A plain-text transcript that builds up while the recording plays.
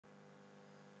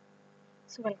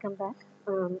So welcome back.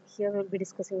 Here we'll be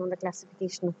discussing on the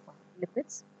classification of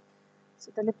lipids. So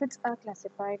the lipids are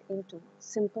classified into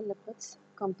simple lipids,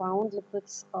 compound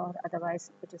lipids, or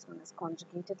otherwise it is known as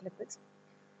conjugated lipids,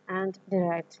 and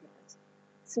derived lipids.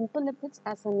 Simple lipids,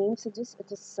 as the name suggests,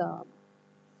 it is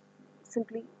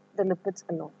simply the lipids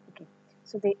alone. Okay,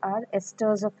 so they are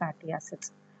esters of fatty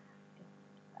acids. Okay.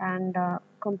 And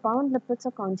compound lipids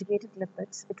or conjugated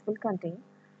lipids, it will contain,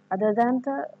 other than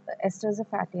the esters of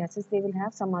fatty acids, they will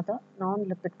have some other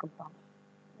non-lipid compound,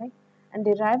 right? And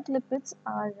derived lipids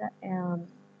are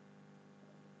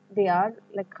they are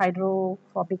like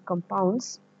hydrophobic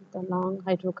compounds with a long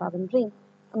hydrocarbon ring.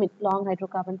 Long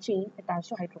hydrocarbon chain attached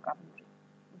to hydrocarbon ring.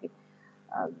 Okay,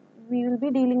 we will be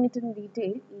dealing it in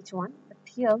detail each one, but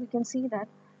here we can see that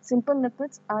simple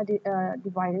lipids are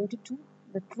divided into two: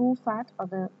 the true fat, or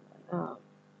the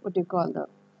what do you call the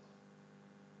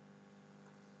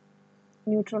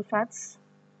neutral fats,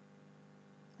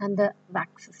 and the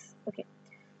waxes. Okay,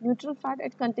 neutral fat,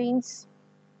 it contains,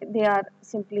 they are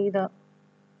simply the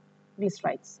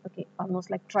glycerides. Okay, almost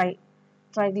like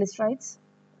triglycerides,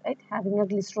 right, having a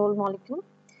glycerol molecule,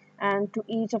 and to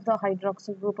each of the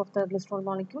hydroxyl group of the glycerol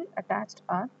molecule attached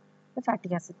are the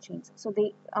fatty acid chains. So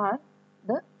they are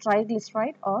the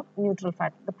triglyceride or neutral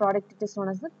fat. The product, it is known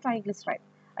as the triglyceride.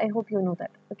 I hope you know that.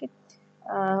 Okay,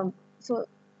 so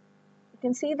you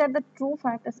can see that the true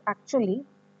fat is actually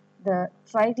the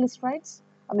triglycerides,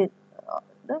 the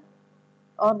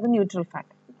neutral fat.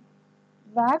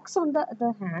 Wax, on the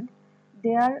other hand,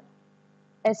 they are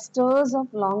esters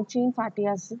of long chain fatty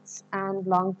acids and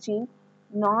long chain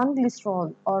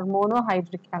non-glycerol or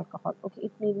monohydric alcohol. Okay,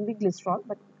 it may be glycerol,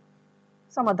 but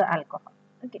some other alcohol.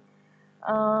 Okay,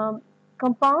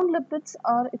 compound lipids,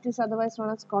 or it is otherwise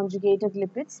known as conjugated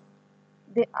lipids.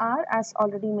 They are, as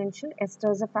already mentioned,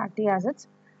 esters of fatty acids,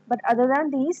 but other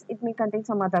than these, it may contain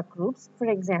some other groups. For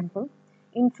example,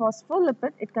 in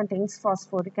phospholipid, it contains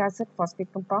phosphoric acid,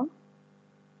 phosphate compound.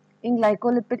 In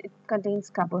glycolipid, it contains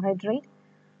carbohydrate.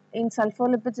 In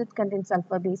sulfolipids, it contains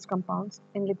sulfur-based compounds.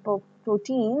 In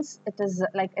lipoproteins, it is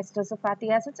like esters of fatty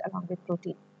acids along with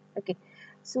protein. Okay,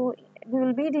 so we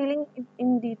will be dealing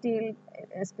in detail,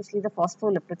 especially the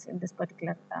phospholipids in this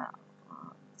particular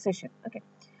session. Okay.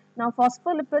 Now,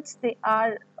 phospholipids, they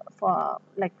are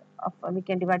we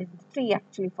can divide it into three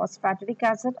actually: phosphatidylate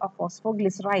acid or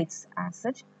phosphoglycerides as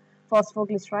such,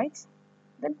 phosphoglycerides,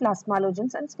 then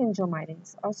plasmalogens and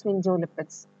sphingomyelins or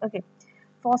sphingolipids. Okay,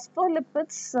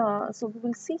 phospholipids. So we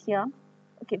will see here.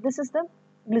 Okay, this is the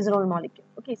glycerol molecule.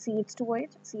 Okay,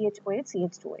 CH2OH, CHOH,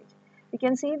 CH2OH. We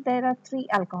can see there are three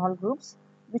alcohol groups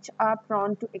which are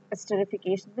prone to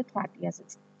esterification with fatty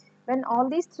acids. When all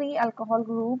these three alcohol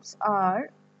groups are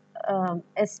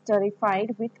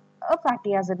esterified with a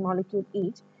fatty acid molecule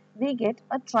each, we get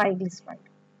a triglyceride.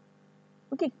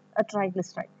 Okay, a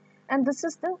triglyceride, and this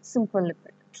is the simple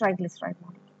lipid, triglyceride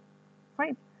molecule.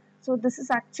 Fine. So this is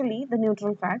actually the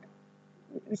neutral fat,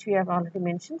 which we have already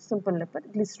mentioned, simple lipid,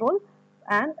 glycerol,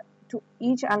 and to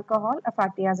each alcohol, a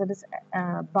fatty acid is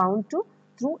bound to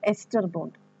through ester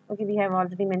bond. Okay, we have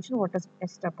already mentioned what is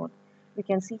ester bond. We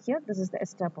can see here, this is the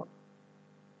ester bond.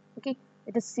 Okay,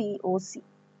 it is COC.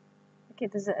 Okay,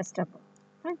 this is the ester bond.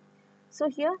 Right. So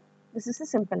here, this is a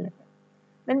simple lipid.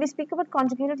 When we speak about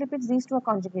conjugated lipids, these two are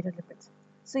conjugated lipids.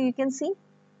 So you can see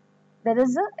there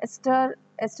is a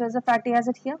esters of fatty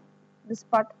acid here, this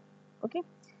part. Okay,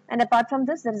 and apart from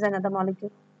this, there is another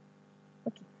molecule.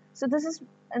 Okay, so this is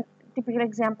a typical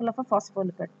example of a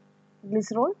phospholipid,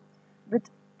 glycerol with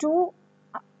two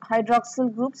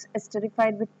hydroxyl groups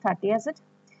esterified with fatty acid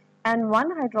and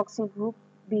one hydroxyl group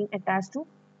being attached to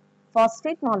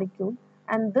phosphate molecule,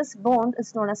 and this bond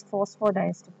is known as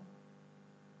phosphodiester bond.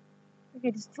 Okay,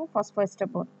 it is true phosphoester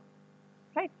bond,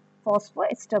 right?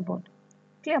 Phosphoester bond.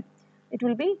 Clear? It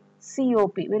will be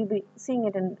COP. We will be seeing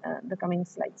it in the coming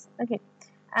slides. Okay,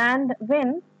 and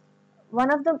when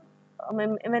one of the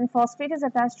when phosphate is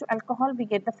attached to alcohol, we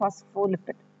get the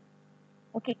phospholipid.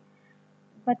 Okay,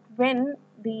 but when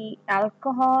the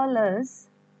alcohol is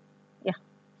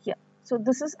here, so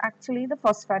this is actually the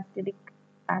phosphatidic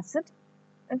acid.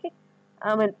 Okay,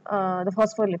 the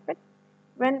phospholipid.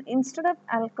 When instead of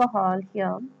alcohol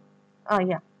here,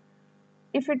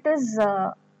 if it is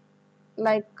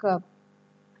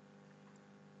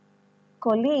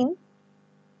choline,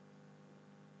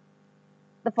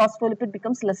 the phospholipid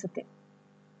becomes lecithin.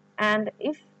 And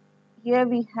if here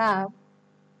we have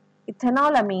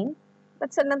ethanolamine,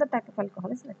 that's another type of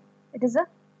alcohol, isn't it? It is a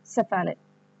cephalid,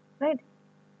 right?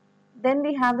 Then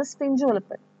we have the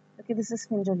sphingolipid. Okay, this is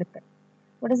sphingolipid.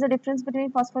 What is the difference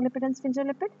between phospholipid and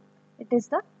sphingolipid? It is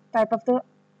the type of the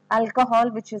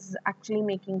alcohol which is actually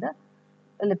making the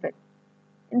lipid.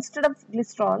 Instead of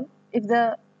glycerol, if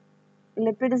the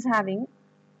lipid is having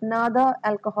another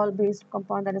alcohol-based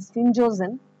compound, that is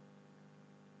sphingosine,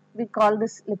 we call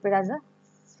this lipid as a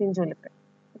sphingolepid.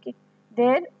 Okay,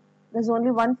 there's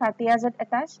only one fatty acid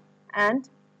attached, and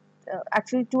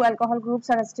actually two alcohol groups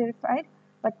are esterified,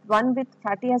 but one with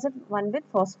fatty acid, one with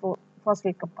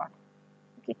phosphate compound.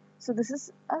 Okay, so this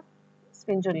is a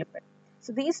sphingolepid.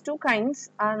 So these two kinds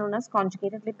are known as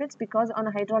conjugated lipids, because on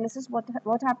hydrolysis,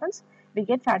 what happens? We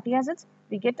get fatty acids,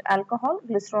 we get alcohol,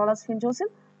 glycerol or sphingosine,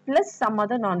 plus some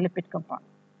other non-lipid compound.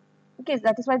 Okay,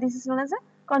 that is why this is known as a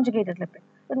conjugated lipid.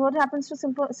 But what happens to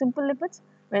simple lipids?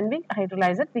 When we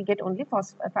hydrolyze it, we get only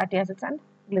fatty acids and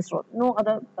glycerol. No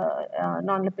other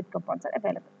non-lipid compounds are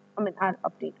available. Are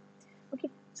obtained. Okay,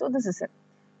 so this is it.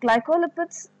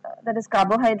 Glycolipids, that is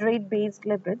carbohydrate-based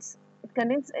lipids. It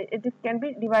can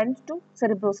be divided into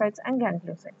cerebrosides and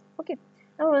gangliosides. Okay,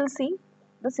 now we'll see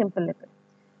the simple lipid.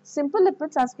 Simple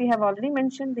lipids, as we have already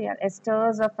mentioned, they are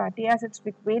esters of fatty acids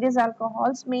with various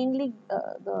alcohols, mainly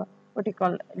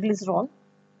glycerol.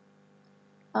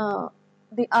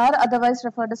 They are otherwise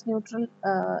referred as neutral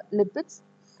lipids,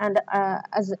 and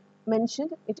as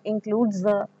mentioned, it includes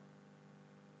the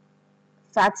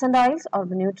fats and oils, or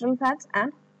the neutral fats,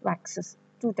 and waxes.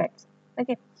 Two types.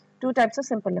 Okay, two types of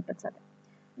simple lipids are there.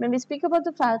 When we speak about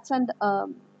the fats and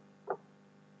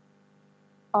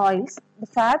oils, the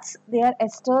fats, they are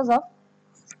esters of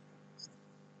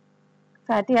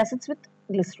fatty acids with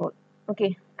glycerol.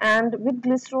 Okay, and with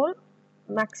glycerol,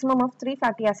 maximum of 3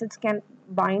 fatty acids can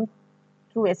bind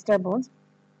through ester bonds,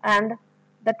 and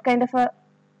that kind of a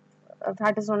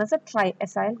fat is known as a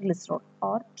triacyl glycerol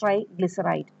or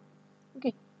triglyceride.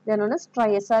 Okay, they are known as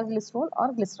triacyl glycerol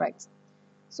or glycerides.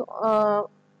 So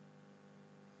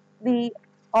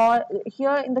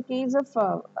here in the case of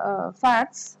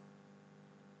fats,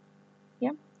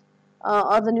 yeah,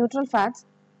 or the neutral fats,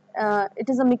 it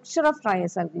is a mixture of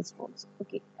triacyl glycerols.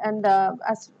 Okay, and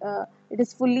as it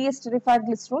is fully esterified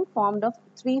glycerol formed of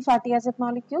 3 fatty acid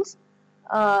molecules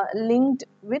linked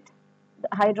with the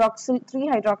 3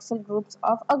 hydroxyl groups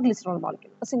of a glycerol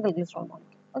molecule, a single glycerol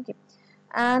molecule. Okay,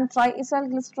 and triacyl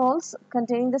glycerols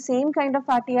containing the same kind of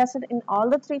fatty acid in all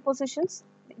the 3 positions,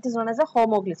 it is known as a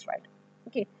homoglyceride.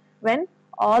 Okay, when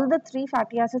all the 3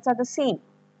 fatty acids are the same,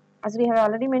 as we have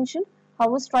already mentioned,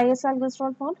 how is triacyl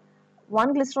glycerol formed?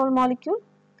 1 glycerol molecule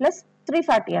plus 3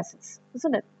 fatty acids,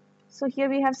 isn't it? So here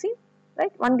we have seen,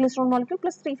 right, 1 glycerol molecule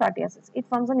plus 3 fatty acids. It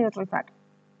forms a neutral fat.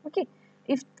 Okay,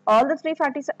 if all the 3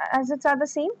 fatty acids are the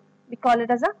same, we call it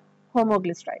as a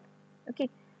homoglyceride. Okay,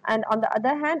 and on the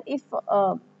other hand, if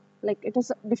like it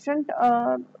is different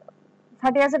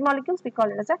fatty acid molecules, we call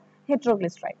it as a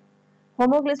heteroglyceride.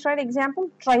 Homoglyceride example,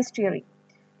 tristearine.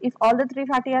 If all the 3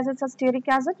 fatty acids are stearic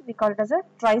acid, we call it as a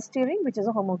tristearine, which is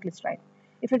a homoglyceride.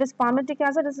 If it is palmitic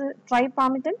acid, it is a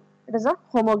tripalmitin, it is a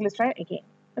homoglyceride again.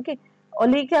 Okay,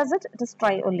 oleic acid, it is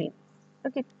triolene.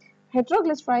 Okay,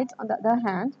 heteroglycerides, on the other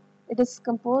hand, it is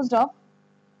composed of,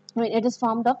 it is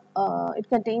formed of, it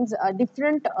contains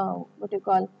different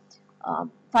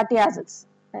fatty acids.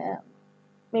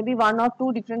 Maybe 1 or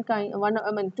 2 different kind,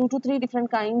 2 to 3 different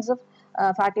kinds of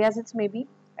fatty acids may be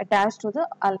attached to the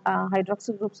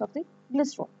hydroxyl groups of the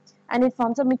glycerol, and it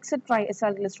forms a mixed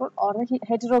triacyl glycerol or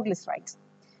heteroglycerides.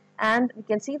 And we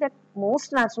can see that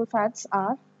most natural fats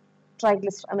are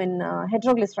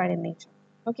heteroglyceride in nature.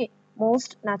 Okay,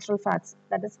 most natural fats,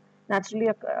 that is naturally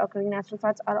occurring natural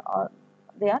fats,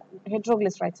 they are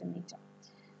heteroglycerides in nature.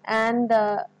 And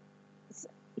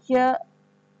here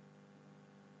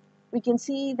we can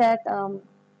see that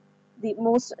the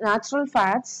most natural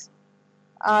fats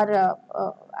are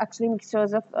actually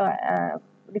mixtures of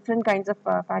different kinds of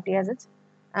fatty acids,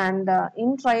 and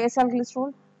in triacyl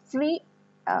glycerol, free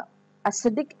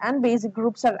acidic and basic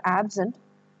groups are absent,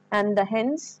 and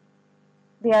hence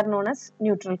they are known as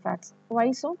neutral fats.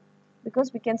 Why so?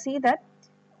 Because we can see that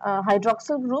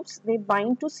hydroxyl groups, they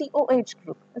bind to COH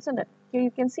group, isn't it? Here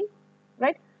you can see,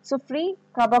 right? So free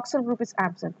carboxyl group is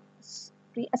absent,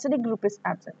 free acidic group is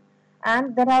absent,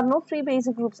 and there are no free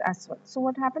basic groups as well. So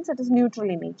what happens? It is neutral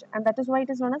in nature, and that is why it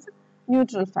is known as a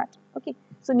neutral fat. Okay,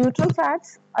 so neutral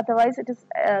fats, otherwise it is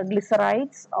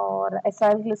glycerides or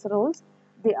acyl glycerols.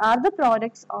 They are the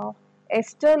products of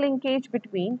ester linkage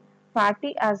between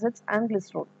fatty acids and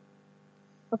glycerol.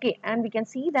 Okay, and we can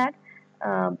see that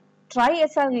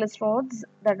triacyl glycerols,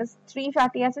 that is 3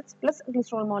 fatty acids plus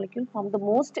glycerol molecule, form the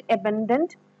most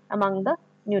abundant among the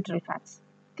neutral fats.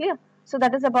 Clear? So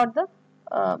that is about the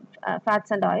fats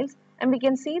and oils, and we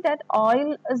can see that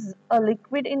oil is a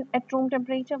liquid at room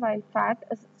temperature, while fat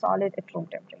is solid at room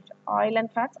temperature. Oil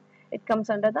and fats, it comes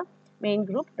under the main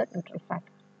group, the neutral fat.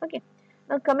 Okay.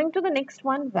 Now coming to the next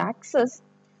one, waxes.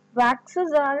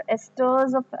 Waxes are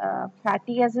esters of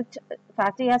fatty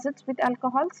acids with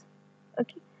alcohols,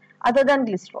 okay, other than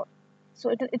glycerol. So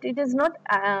it is not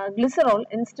glycerol.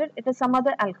 Instead, it is some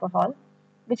other alcohol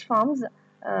which forms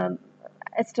um,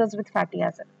 esters with fatty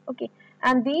acid. Okay,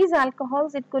 and these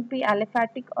alcohols, it could be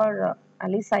aliphatic or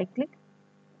alicyclic,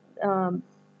 um,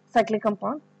 cyclic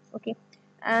compound. Okay,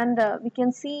 and we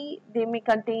can see they may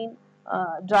contain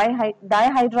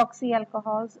dihydroxy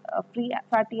alcohols, free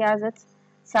fatty acids,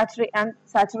 and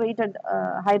saturated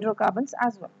hydrocarbons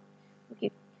as well.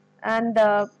 Okay, and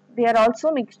they are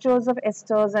also mixtures of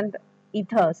esters and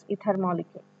ethers, ether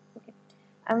molecule. Okay,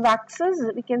 and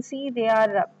waxes, we can see they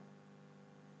are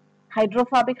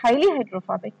hydrophobic, highly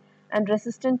hydrophobic, and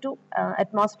resistant to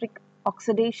atmospheric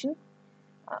oxidation.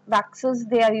 Waxes,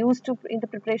 they are used in the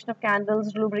preparation of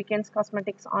candles, lubricants,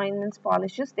 cosmetics, ointments,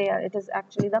 polishes. It is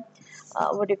actually the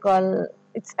what you call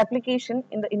its application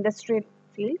in the industrial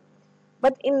field.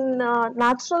 But in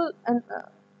natural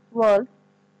world,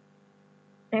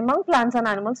 among plants and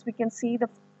animals, we can see the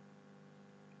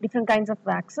different kinds of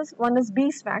waxes. One is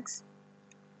beeswax.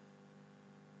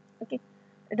 Okay,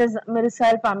 it is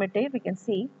myricil palmitate. We can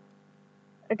see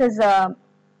it is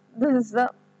this is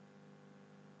the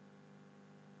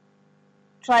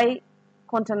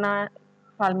trichotillonine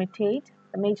palmitate,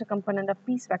 the major component of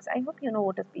beeswax. I hope you know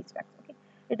what is beeswax. Okay,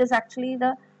 it is actually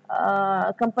the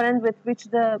component with which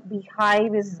the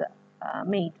beehive is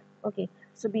made. Okay,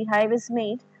 so beehive is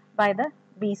made by the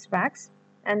beeswax,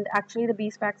 and actually the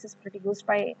beeswax is produced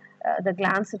by the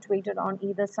glands situated on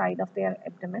either side of their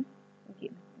abdomen. Okay,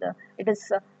 it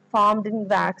is formed in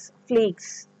wax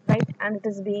flakes, right, and it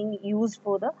is being used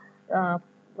for the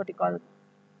what you call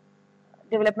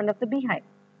development of the beehive.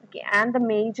 Okay, and the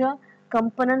major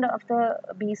component of the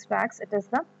beeswax, it is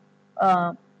the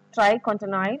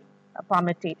trichotillonine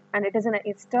palmitate, and it is an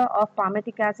ester of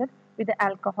palmitic acid with the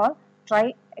alcohol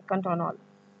triacontanol.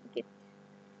 Okay,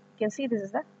 you can see this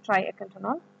is the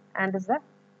triacontanol and this is the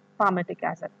palmitic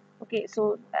acid. Okay,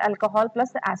 so alcohol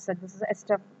plus the acid, this is the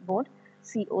ester bond,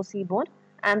 COC bond,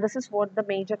 and this is what the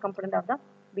major component of the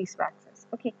beeswax is.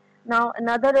 Okay, now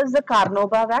another is the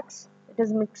carnauba wax. It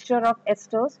is mixture of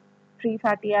esters, free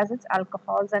fatty acids,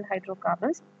 alcohols, and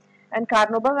hydrocarbons. And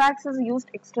carnauba wax is used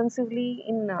extensively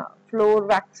in floor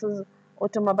waxes,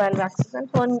 automobile waxes, and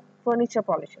furniture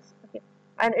polishes. Okay,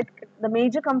 and the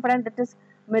major component, that is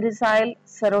myricil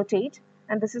cerotate,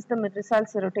 and this is the myricil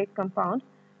cerotate compound.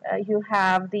 You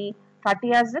have the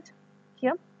fatty acid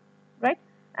here, right,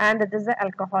 and it is the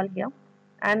alcohol here,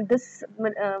 and this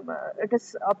it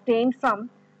is obtained from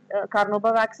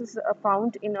carnauba wax is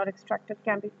found in or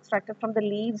can be extracted from the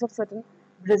leaves of certain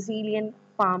Brazilian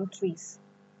palm trees.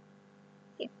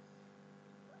 Okay.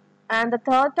 And the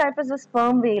third type is the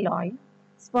sperm whale oil.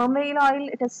 Sperm whale oil,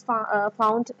 it is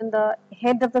found in the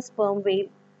head of the sperm whale,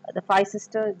 the five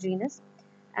sister genus,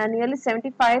 and nearly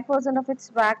 75% of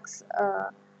its wax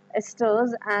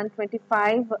esters and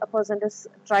 25% is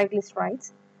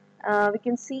triglycerides. We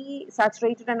can see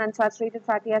saturated and unsaturated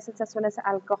fatty acids as well as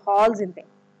alcohols in them.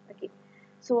 Okay,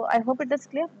 so I hope it is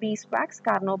clear. Beeswax,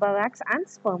 carnauba wax, and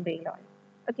sperm whale oil.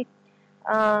 Okay,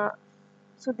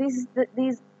 so this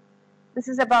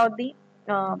is about the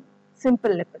simple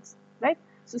lipids, right?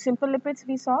 So simple lipids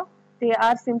we saw, they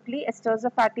are simply esters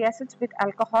of fatty acids with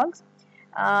alcohols.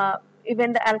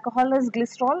 Even the alcohol is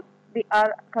glycerol, they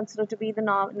are considered to be the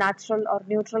natural or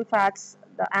neutral fats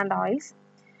and oils.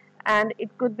 And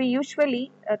it could be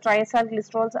usually triacyl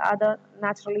glycerols are the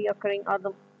naturally occurring or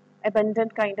the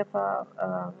abundant kind of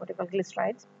what you call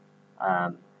glycerides,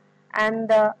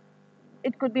 and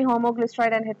it could be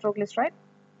homoglyceride and heteroglyceride,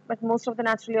 but most of the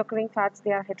naturally occurring fats,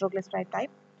 they are heteroglyceride type.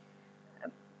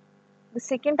 The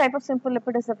second type of simple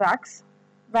lipid is the wax.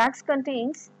 Wax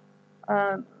contains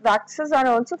waxes are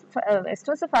also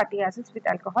esters of fatty acids with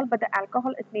alcohol, but the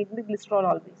alcohol, it need be glycerol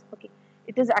always. Okay,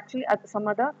 it is actually some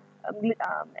other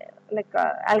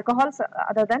alcohols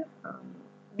other than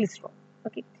glycerol.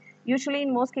 Okay, usually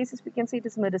in most cases we can say it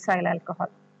is myricil alcohol.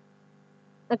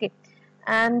 Okay,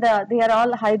 and they are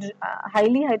all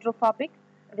highly hydrophobic,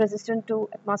 resistant to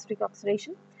atmospheric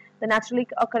oxidation. The naturally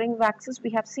occurring waxes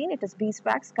we have seen, it is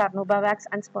beeswax, carnauba wax,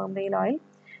 and sperm whale oil.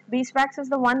 Beeswax is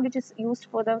the one which is used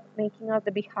for the making of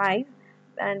the beehive,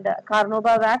 and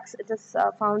carnauba wax, it is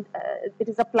found. It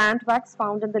is a plant wax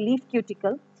found in the leaf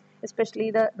cuticle, especially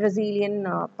the Brazilian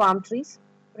palm trees,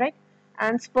 right?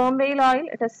 And sperm whale oil,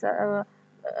 it is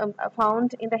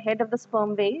found in the head of the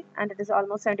sperm whale, and it is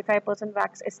almost 75%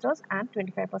 wax esters and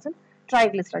 25%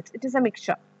 triglycerides. It is a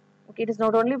mixture. Okay, it is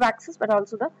not only waxes but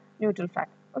also the neutral fat.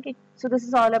 Okay, so this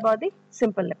is all about the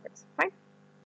simple lipids. Fine.